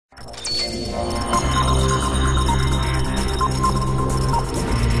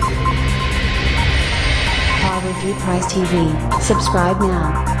Enterprise TV. Subscribe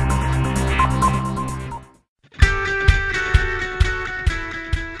now.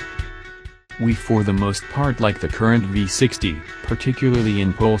 We for the most part like the current V60, particularly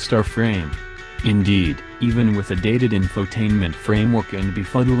in Polestar frame. Indeed, even with a dated infotainment framework and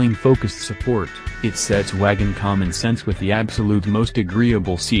befuddling focused support, it sets wagon common sense with the absolute most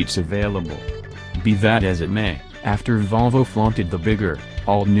agreeable seats available. Be that as it may, after Volvo flaunted the bigger,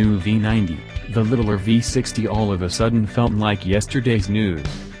 all-new V90, the littler V60 all of a sudden felt like yesterday's news.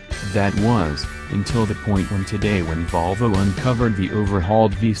 That was, until the point when Volvo uncovered the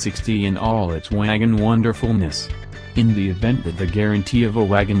overhauled V60 in all its wagon wonderfulness. In the event that the guarantee of a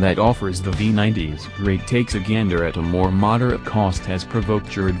wagon that offers the V90's great takes a gander at a more moderate cost has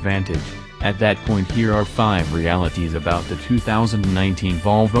provoked your advantage, at that point here are 5 realities about the 2019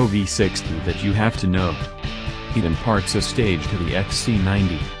 Volvo V60 that you have to know. It imparts a stage to the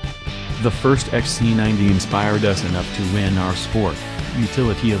XC90. The first XC90 inspired us enough to win our Sport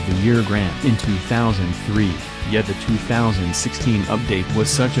Utility of the Year grant in 2003, yet the 2016 update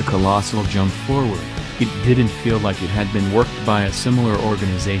was such a colossal jump forward, it didn't feel like it had been worked by a similar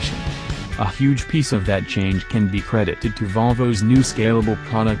organization. A huge piece of that change can be credited to Volvo's new Scalable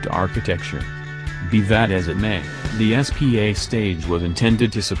Product Architecture. Be that as it may, the SPA stage was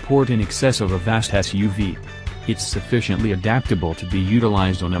intended to support in excess of a vast SUV. It's sufficiently adaptable to be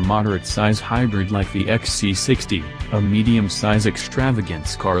utilized on a moderate-size hybrid like the XC60, a medium-size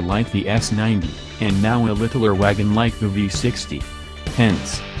extravagance car like the S90, and now a littler wagon like the V60.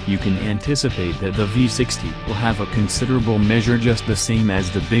 Hence, you can anticipate that the V60 will have a considerable measure just the same as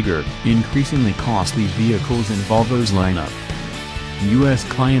the bigger, increasingly costly vehicles in Volvo's lineup. US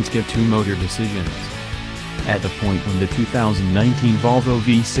clients get 2 motor decisions. At the point when the 2019 Volvo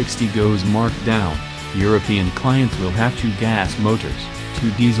V60 goes marked down, European clients will have 2 gas motors,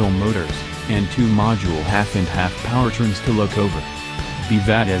 2 diesel motors, and 2 module half-and-half powertrains to look over. Be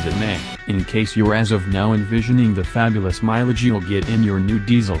that as it may, in case you're as of now envisioning the fabulous mileage you'll get in your new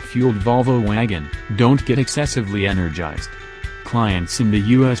diesel-fueled Volvo wagon, don't get excessively energized. Clients in the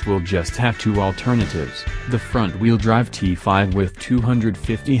US will just have 2 alternatives, the front-wheel drive T5 with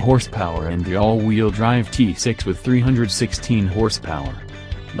 250 horsepower and the all-wheel drive T6 with 316 horsepower.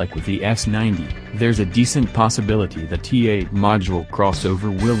 Like with the S90, there's a decent possibility the T8 module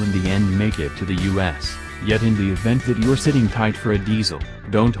crossover will in the end make it to the US, yet in the event that you're sitting tight for a diesel,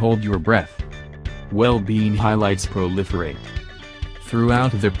 don't hold your breath. Well-being highlights proliferate.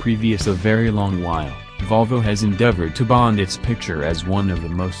 Throughout the previous a very long while, Volvo has endeavored to bond its picture as one of the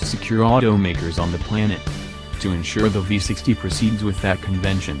most secure automakers on the planet. To ensure the V60 proceeds with that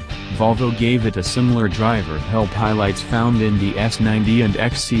convention, Volvo gave it a similar driver help highlights found in the S90 and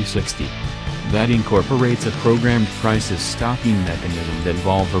XC60. That incorporates a programmed crisis stopping mechanism that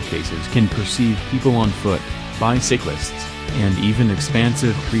Volvo cases can perceive people on foot, bicyclists, and even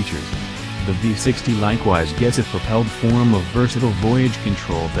expansive creatures. The V60 likewise gets a propelled form of versatile voyage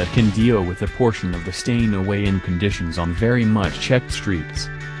control that can deal with a portion of the staying away in conditions on very much checked streets.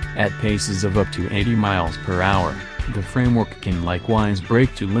 At paces of up to 80 miles per hour, the framework can likewise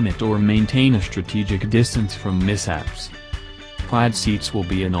brake to limit or maintain a strategic distance from mishaps. Plaid seats will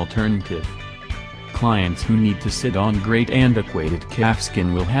be an alternative. Clients who need to sit on great antiquated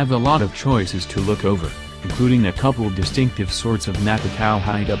calfskin will have a lot of choices to look over, including a couple distinctive sorts of Napa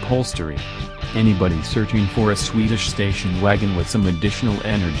cowhide upholstery. Anybody searching for a Swedish station wagon with some additional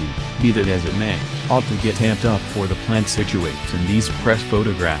energy, be that as it may, ought to get amped up for the plant situates in these press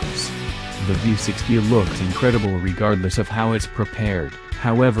photographs. The V60 looks incredible regardless of how it's prepared,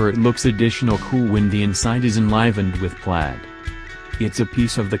 however it looks additional cool when the inside is enlivened with plaid. It's a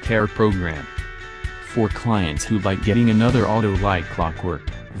piece of the Care program. For clients who like getting another auto like clockwork,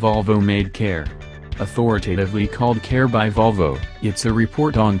 Volvo made Care. Authoritatively called Care by Volvo, it's a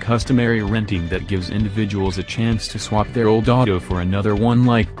report on customary renting that gives individuals a chance to swap their old auto for another one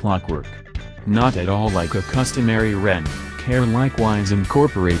like clockwork. Not at all like a customary rent, Care likewise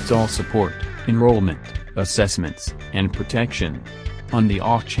incorporates all support, enrollment, assessments, and protection. On the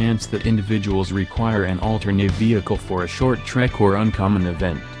off chance that individuals require an alternate vehicle for a short trek or uncommon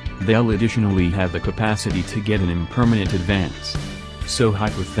event, they'll additionally have the capacity to get an impermanent advance. So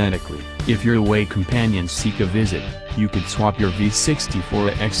hypothetically, if your away companions seek a visit, you could swap your V60 for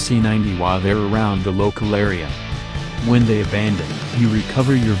a XC90 while they're around the local area. When they abandon, you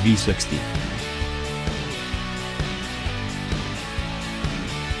recover your V60.